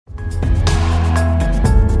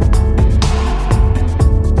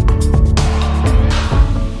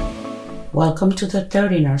Welcome to the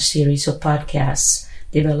third in our series of podcasts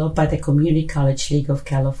developed by the Community College League of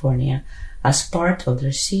California as part of their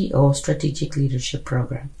CEO Strategic Leadership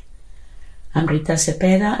Program. I'm Rita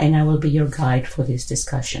Cepeda, and I will be your guide for this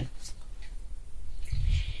discussion.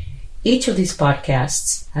 Each of these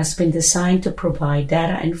podcasts has been designed to provide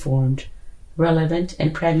data-informed, relevant,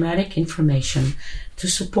 and pragmatic information to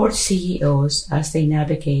support CEOs as they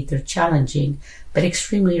navigate their challenging but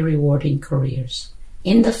extremely rewarding careers.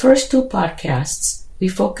 In the first two podcasts, we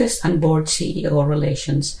focused on board-CEO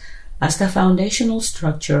relations as the foundational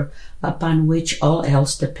structure upon which all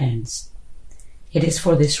else depends. It is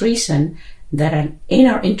for this reason that in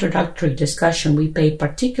our introductory discussion we pay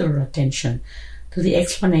particular attention to the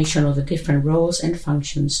explanation of the different roles and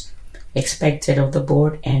functions expected of the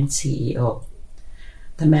board and CEO,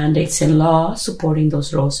 the mandates in law supporting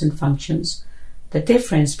those roles and functions, the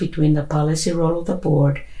difference between the policy role of the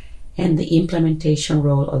board and the implementation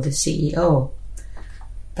role of the CEO,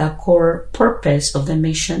 the core purpose of the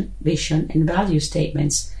mission, vision, and value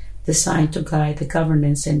statements designed to guide the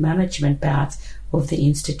governance and management path of the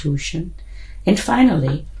institution, and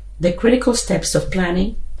finally, the critical steps of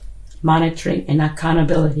planning, monitoring, and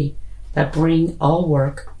accountability that bring all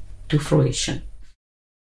work to fruition.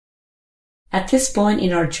 At this point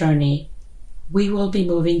in our journey, we will be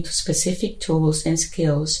moving to specific tools and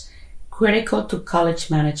skills critical to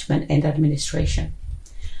college management and administration.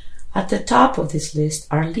 At the top of this list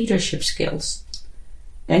are leadership skills,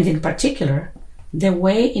 and in particular, the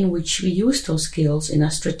way in which we use those skills in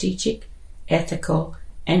a strategic, ethical,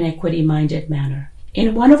 and equity-minded manner.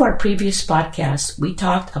 In one of our previous podcasts, we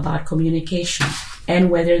talked about communication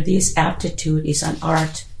and whether this aptitude is an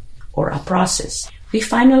art or a process. We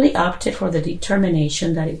finally opted for the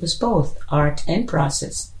determination that it was both art and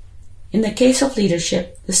process. In the case of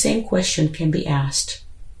leadership, the same question can be asked.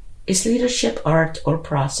 Is leadership art or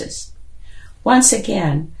process? Once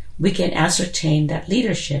again, we can ascertain that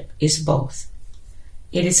leadership is both.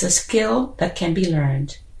 It is a skill that can be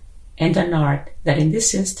learned, and an art that in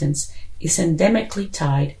this instance is endemically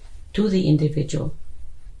tied to the individual.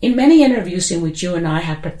 In many interviews in which you and I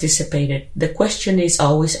have participated, the question is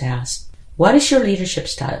always asked, what is your leadership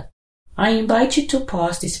style? I invite you to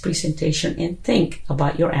pause this presentation and think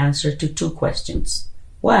about your answer to two questions.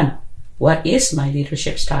 1. What is my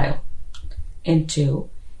leadership style? And 2.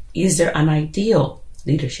 Is there an ideal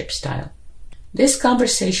leadership style? This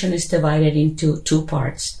conversation is divided into two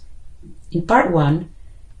parts. In part 1,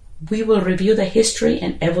 we will review the history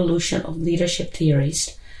and evolution of leadership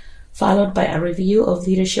theories, followed by a review of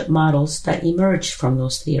leadership models that emerged from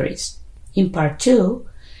those theories. In part 2,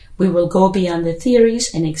 we will go beyond the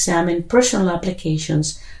theories and examine personal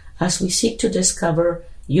applications as we seek to discover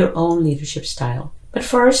your own leadership style. But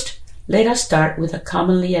first, let us start with a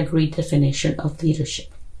commonly agreed definition of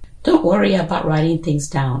leadership. Don't worry about writing things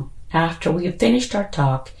down. After we have finished our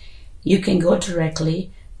talk, you can go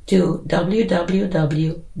directly to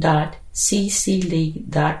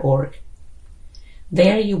www.ccleague.org.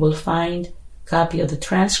 There you will find a copy of the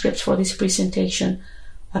transcripts for this presentation,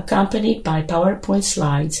 accompanied by PowerPoint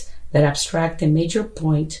slides that abstract the major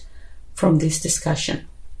point from this discussion.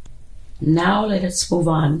 Now let us move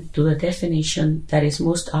on to the definition that is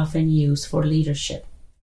most often used for leadership.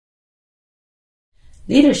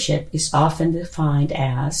 Leadership is often defined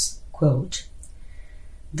as, quote,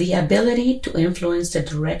 the ability to influence the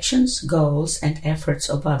directions, goals, and efforts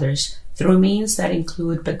of others through means that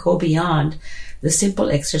include but go beyond the simple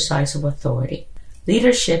exercise of authority.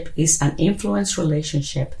 Leadership is an influence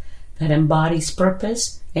relationship that embodies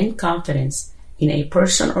purpose and confidence in a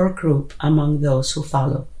person or group among those who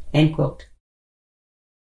follow. End quote.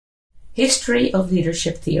 History of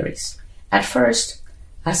leadership theories. At first,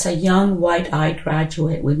 as a young white-eyed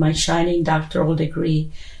graduate with my shining doctoral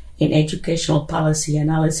degree in educational policy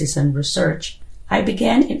analysis and research, I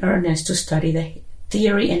began in earnest to study the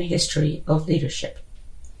theory and history of leadership.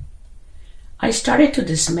 I started to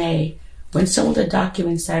dismay when some of the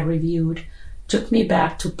documents I reviewed took me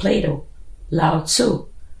back to Plato, Lao Tzu,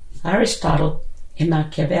 Aristotle, and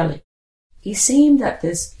Machiavelli. It seemed that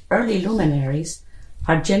these early luminaries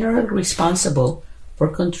are generally responsible for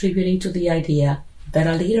contributing to the idea that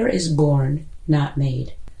a leader is born, not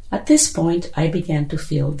made. At this point, I began to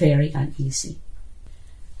feel very uneasy.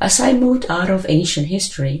 As I moved out of ancient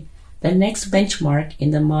history, the next benchmark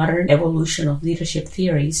in the modern evolution of leadership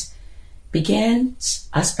theories begins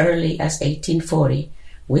as early as 1840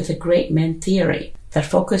 with the great men theory that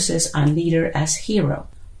focuses on leader as hero.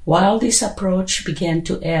 While this approach began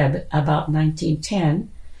to ebb about 1910,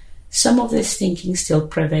 some of this thinking still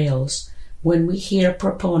prevails when we hear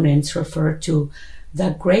proponents refer to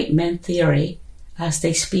the great men theory as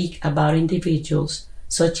they speak about individuals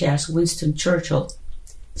such as Winston Churchill,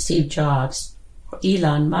 Steve Jobs, or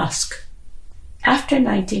Elon Musk. After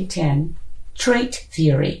 1910, trait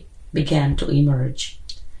theory began to emerge,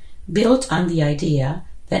 built on the idea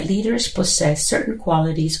that leaders possess certain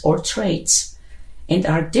qualities or traits and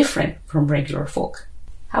are different from regular folk.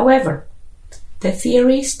 However, the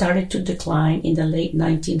theory started to decline in the late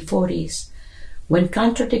 1940s when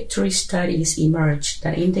contradictory studies emerged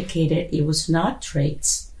that indicated it was not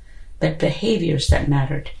traits, but behaviors that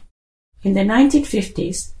mattered. In the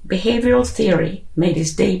 1950s, behavioral theory made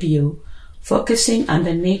its debut, focusing on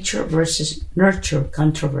the nature versus nurture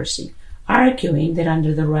controversy, arguing that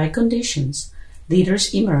under the right conditions,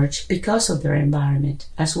 leaders emerge because of their environment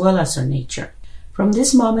as well as their nature. From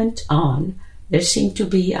this moment on, there seemed to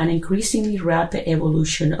be an increasingly rapid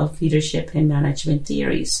evolution of leadership and management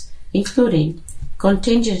theories, including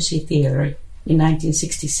contingency theory in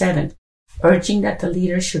 1967, urging that the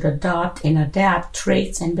leader should adopt and adapt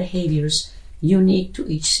traits and behaviors unique to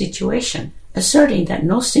each situation, asserting that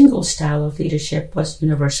no single style of leadership was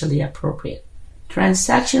universally appropriate.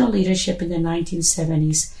 Transactional leadership in the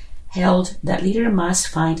 1970s held that leader must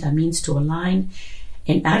find a means to align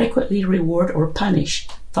and adequately reward or punish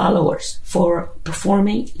followers for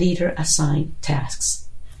performing leader-assigned tasks.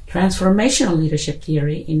 Transformational leadership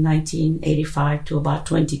theory in 1985 to about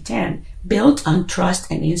 2010 built on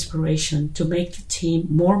trust and inspiration to make the team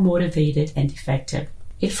more motivated and effective.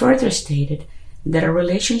 It further stated that a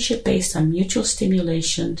relationship based on mutual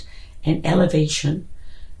stimulation and elevation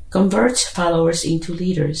converts followers into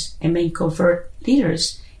leaders and may convert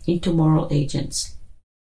leaders into moral agents.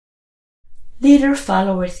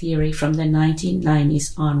 Leader-follower theory from the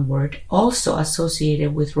 1990s onward, also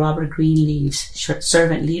associated with Robert Greenleaf's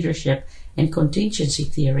servant leadership and contingency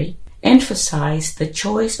theory, emphasized the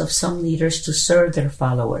choice of some leaders to serve their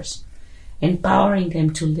followers, empowering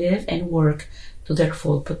them to live and work to their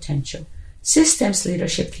full potential. Systems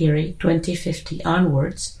leadership theory 2050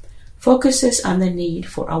 onwards focuses on the need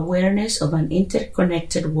for awareness of an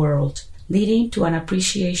interconnected world, leading to an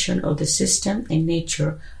appreciation of the system and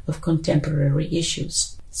nature of contemporary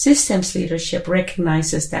issues. Systems leadership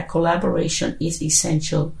recognizes that collaboration is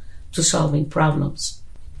essential to solving problems.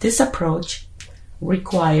 This approach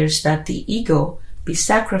requires that the ego be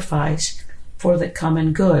sacrificed for the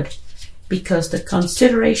common good, because the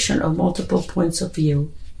consideration of multiple points of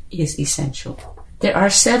view is essential. There are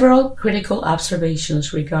several critical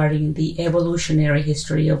observations regarding the evolutionary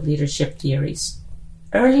history of leadership theories.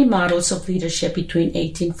 Early models of leadership between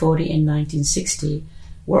 1840 and 1960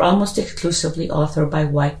 were almost exclusively authored by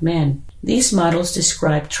white men. These models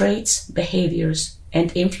describe traits, behaviors,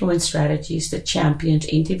 and influence strategies that championed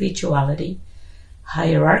individuality,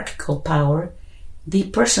 hierarchical power,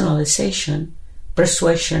 depersonalization,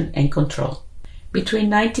 persuasion, and control. Between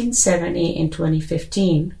 1970 and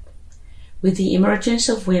 2015, with the emergence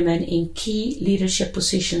of women in key leadership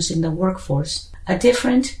positions in the workforce, a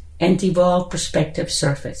different and devolved perspective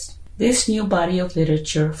surfaced. This new body of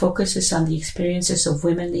literature focuses on the experiences of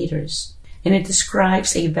women leaders, and it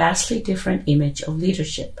describes a vastly different image of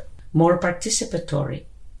leadership, more participatory,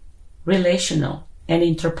 relational, and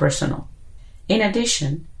interpersonal. In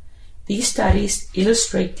addition, these studies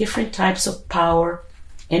illustrate different types of power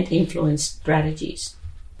and influence strategies,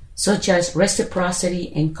 such as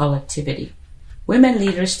reciprocity and collectivity. Women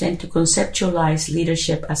leaders tend to conceptualize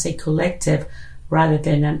leadership as a collective rather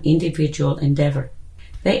than an individual endeavor.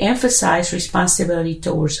 They emphasize responsibility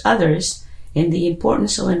towards others and the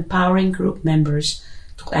importance of empowering group members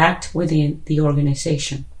to act within the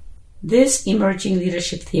organization. These emerging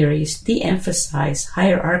leadership theories de-emphasize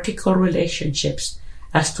hierarchical relationships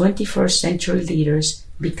as 21st century leaders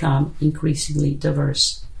become increasingly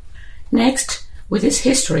diverse. Next, with this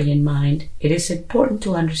history in mind, it is important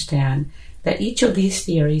to understand that each of these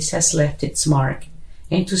theories has left its mark,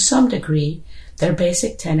 and to some degree, their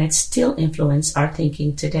basic tenets still influence our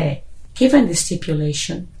thinking today. Given this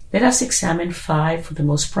stipulation, let us examine 5 of the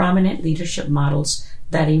most prominent leadership models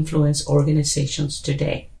that influence organizations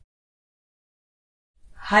today.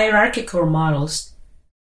 Hierarchical models.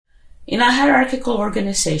 In a hierarchical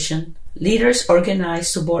organization, leaders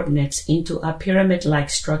organize subordinates into a pyramid-like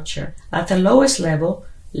structure. At the lowest level,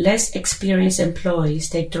 less experienced employees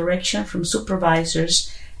take direction from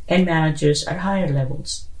supervisors and managers at higher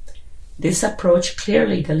levels. This approach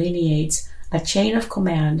clearly delineates a chain of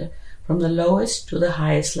command from the lowest to the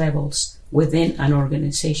highest levels within an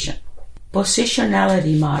organization.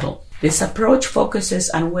 Positionality model. This approach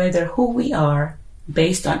focuses on whether who we are,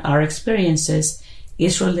 based on our experiences,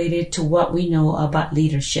 is related to what we know about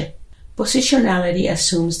leadership. Positionality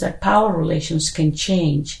assumes that power relations can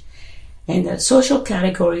change and that social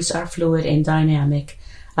categories are fluid and dynamic,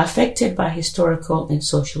 affected by historical and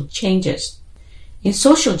social changes. In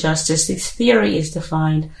social justice, this theory is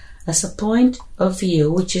defined as a point of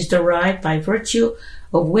view which is derived by virtue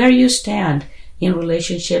of where you stand in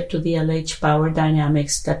relationship to the alleged power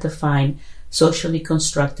dynamics that define socially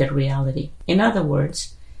constructed reality. In other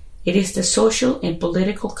words, it is the social and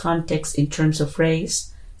political context in terms of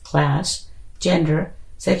race, class, gender,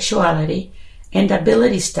 sexuality, and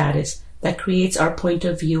ability status that creates our point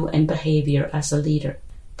of view and behavior as a leader.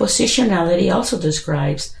 Positionality also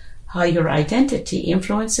describes how your identity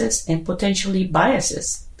influences and potentially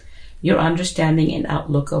biases your understanding and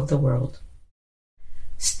outlook of the world.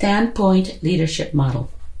 Standpoint leadership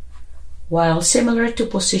model. While similar to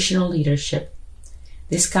positional leadership,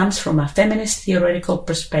 this comes from a feminist theoretical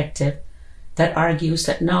perspective that argues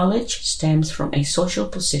that knowledge stems from a social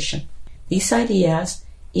position. These ideas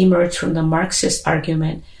emerge from the Marxist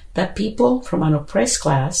argument that people from an oppressed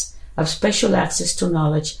class have special access to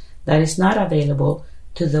knowledge that is not available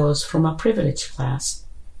to those from a privileged class.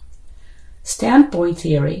 Standpoint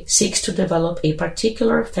theory seeks to develop a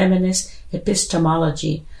particular feminist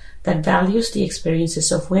epistemology that values the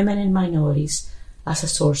experiences of women and minorities as a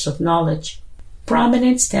source of knowledge.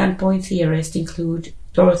 Prominent standpoint theorists include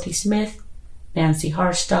Dorothy Smith, Nancy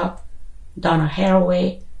Harstock, Donna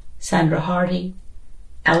Haraway, Sandra Harding,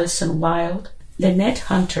 Alison Wilde, Lynette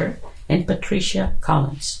Hunter, and Patricia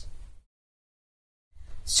Collins.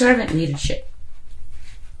 Servant leadership.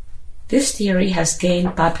 This theory has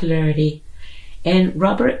gained popularity, and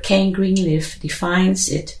Robert Kane Greenleaf defines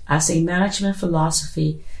it as a management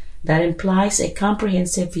philosophy that implies a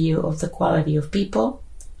comprehensive view of the quality of people,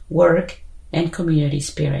 work, and community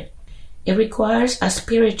spirit. It requires a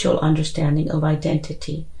spiritual understanding of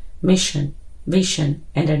identity, mission, vision,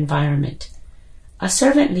 and environment. A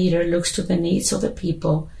servant leader looks to the needs of the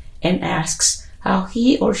people and asks how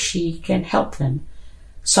he or she can help them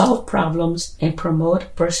solve problems and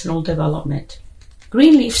promote personal development.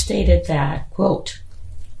 Greenleaf stated that, quote,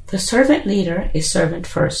 "The servant leader is servant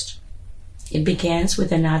first. It begins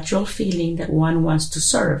with a natural feeling that one wants to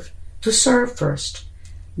serve first.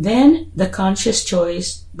 Then the conscious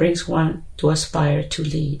choice brings one to aspire to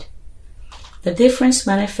lead. The difference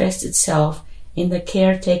manifests itself in the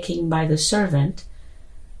care taken by the servant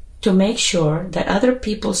to make sure that other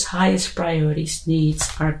people's highest priorities needs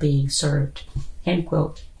are being served." End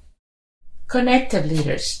quote. Connective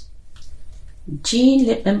leaders. Jean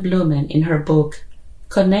Lippman Blumen, in her book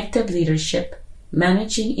Connective Leadership,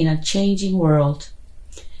 Managing in a Changing World,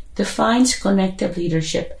 defines connective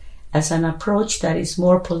leadership as an approach that is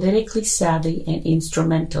more politically savvy and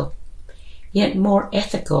instrumental, yet more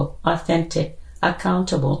ethical, authentic,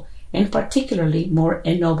 accountable, and particularly more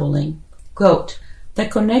ennobling. Quote, "The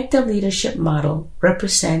connective leadership model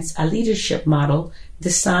represents a leadership model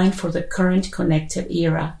designed for the current connective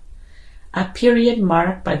era, a period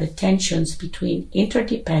marked by the tensions between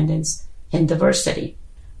interdependence and diversity.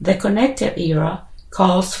 The connective era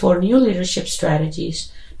calls for new leadership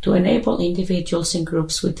strategies to enable individuals and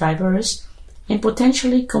groups with diverse and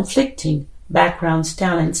potentially conflicting backgrounds,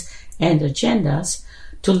 talents, and agendas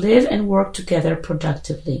to live and work together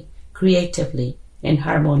productively, creatively, and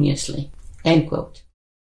harmoniously." End quote.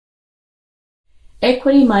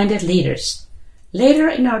 Equity-minded leaders. Later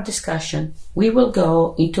in our discussion, we will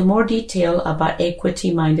go into more detail about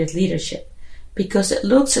equity-minded leadership because it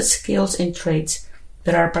looks at skills and traits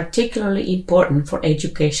that are particularly important for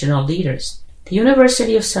educational leaders. The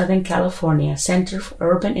University of Southern California Center for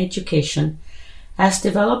Urban Education has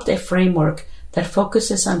developed a framework that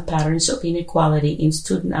focuses on patterns of inequality in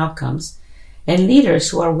student outcomes and leaders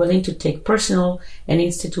who are willing to take personal and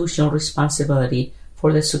institutional responsibility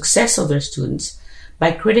for the success of their students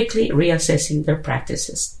by critically reassessing their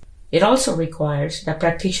practices. It also requires that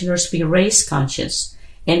practitioners be race conscious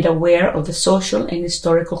and aware of the social and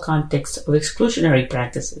historical context of exclusionary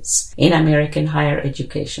practices in American higher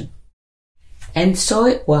education. And so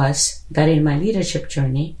it was that in my leadership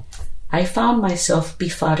journey, I found myself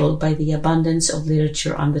befuddled by the abundance of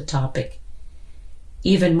literature on the topic.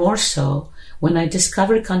 Even more so when I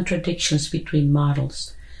discovered contradictions between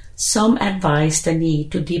models. Some advised the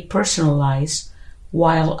need to depersonalize,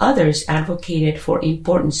 while others advocated for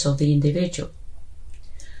importance of the individual.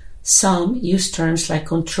 Some used terms like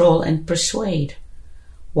control and persuade,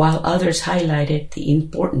 while others highlighted the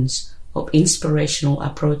importance of inspirational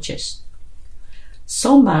approaches.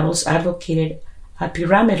 Some models advocated a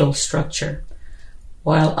pyramidal structure,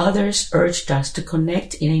 while others urged us to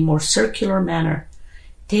connect in a more circular manner,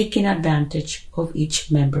 taking advantage of each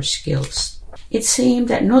member's skills. It seemed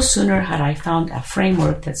that no sooner had I found a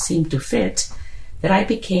framework that seemed to fit that I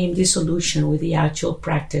became disillusioned with the actual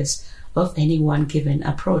practice of any one given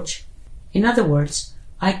approach. In other words,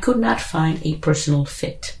 I could not find a personal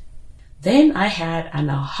fit. Then I had an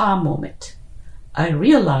aha moment. I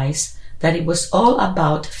realized that it was all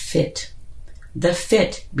about fit. The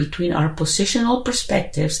fit between our positional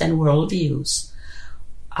perspectives and worldviews,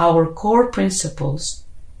 our core principles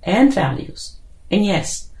and values, and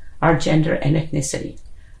yes, our gender and ethnicity.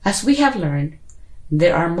 As we have learned,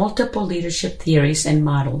 there are multiple leadership theories and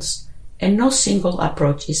models, and no single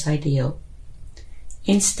approach is ideal.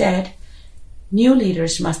 Instead, new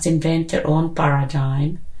leaders must invent their own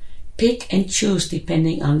paradigm, pick and choose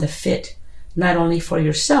depending on the fit, not only for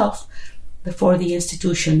yourself, but for the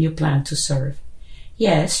institution you plan to serve.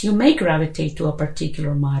 Yes, you may gravitate to a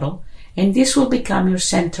particular model, and this will become your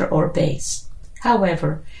center or base.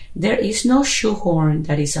 However, there is no shoehorn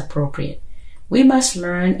that is appropriate. We must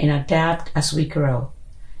learn and adapt as we grow,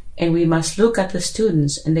 and we must look at the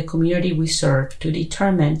students and the community we serve to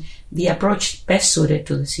determine the approach best suited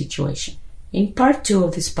to the situation. In part 2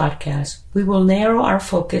 of this podcast, we will narrow our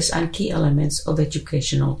focus on key elements of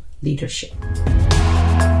educational leadership.